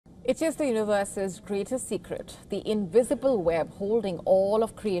It is the universe's greatest secret, the invisible web holding all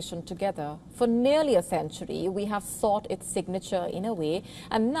of creation together. For nearly a century, we have sought its signature in a way,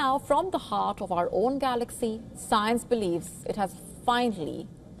 and now from the heart of our own galaxy, science believes it has finally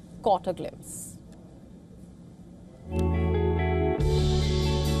caught a glimpse.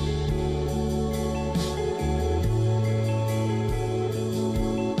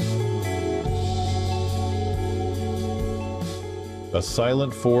 A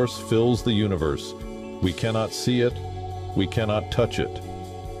silent force fills the universe. We cannot see it, we cannot touch it.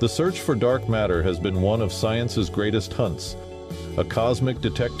 The search for dark matter has been one of science's greatest hunts, a cosmic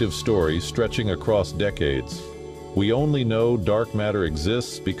detective story stretching across decades. We only know dark matter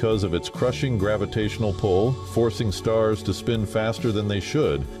exists because of its crushing gravitational pull, forcing stars to spin faster than they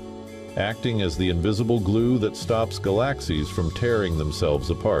should, acting as the invisible glue that stops galaxies from tearing themselves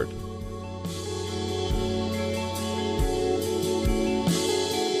apart.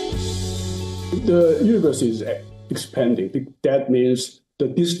 The universe is expanding. That means the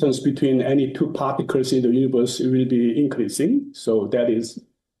distance between any two particles in the universe will be increasing. So that is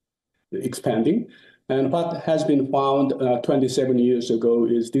expanding. And what has been found 27 years ago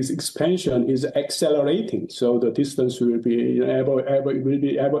is this expansion is accelerating. So the distance will be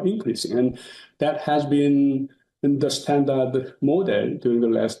ever increasing. And that has been the standard model during the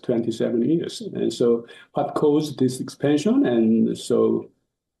last 27 years. And so what caused this expansion? And so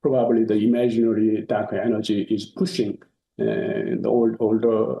probably the imaginary dark energy is pushing all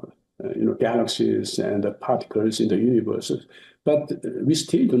the galaxies and the particles in the universe. But we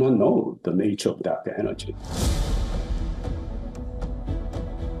still do not know the nature of dark energy.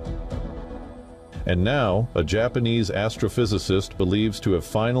 And now, a Japanese astrophysicist believes to have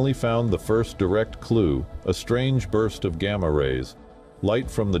finally found the first direct clue, a strange burst of gamma rays,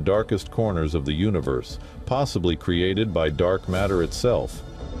 light from the darkest corners of the universe, possibly created by dark matter itself.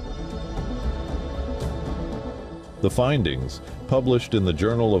 The findings, published in the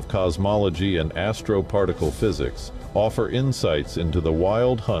Journal of Cosmology and Astroparticle Physics, offer insights into the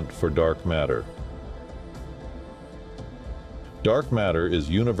wild hunt for dark matter. Dark matter is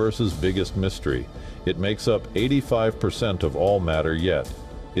universe's biggest mystery. It makes up 85% of all matter yet.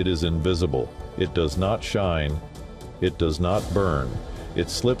 It is invisible. It does not shine. It does not burn.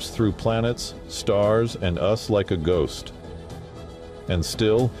 It slips through planets, stars, and us like a ghost. And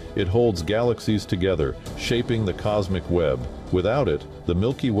still, it holds galaxies together, shaping the cosmic web. Without it, the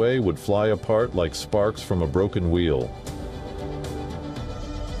Milky Way would fly apart like sparks from a broken wheel.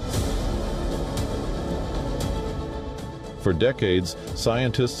 For decades,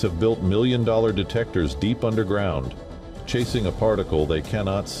 scientists have built million-dollar detectors deep underground, chasing a particle they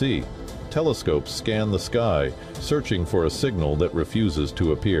cannot see. Telescopes scan the sky, searching for a signal that refuses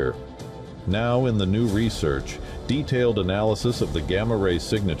to appear. Now, in the new research, detailed analysis of the gamma-ray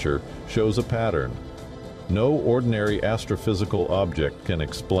signature shows a pattern. No ordinary astrophysical object can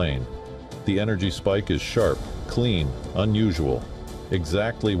explain. The energy spike is sharp, clean, unusual.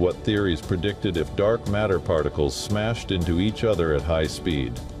 Exactly what theories predicted if dark matter particles smashed into each other at high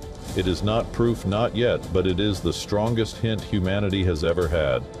speed. It is not proof, not yet, but it is the strongest hint humanity has ever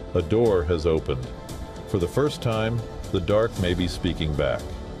had. A door has opened. For the first time, the dark may be speaking back.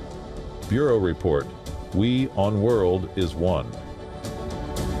 Bureau Report. WION World is one.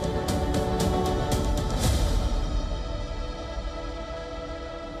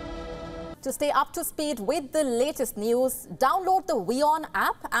 To stay up to speed with the latest news, download the WION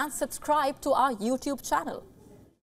app and subscribe to our YouTube channel.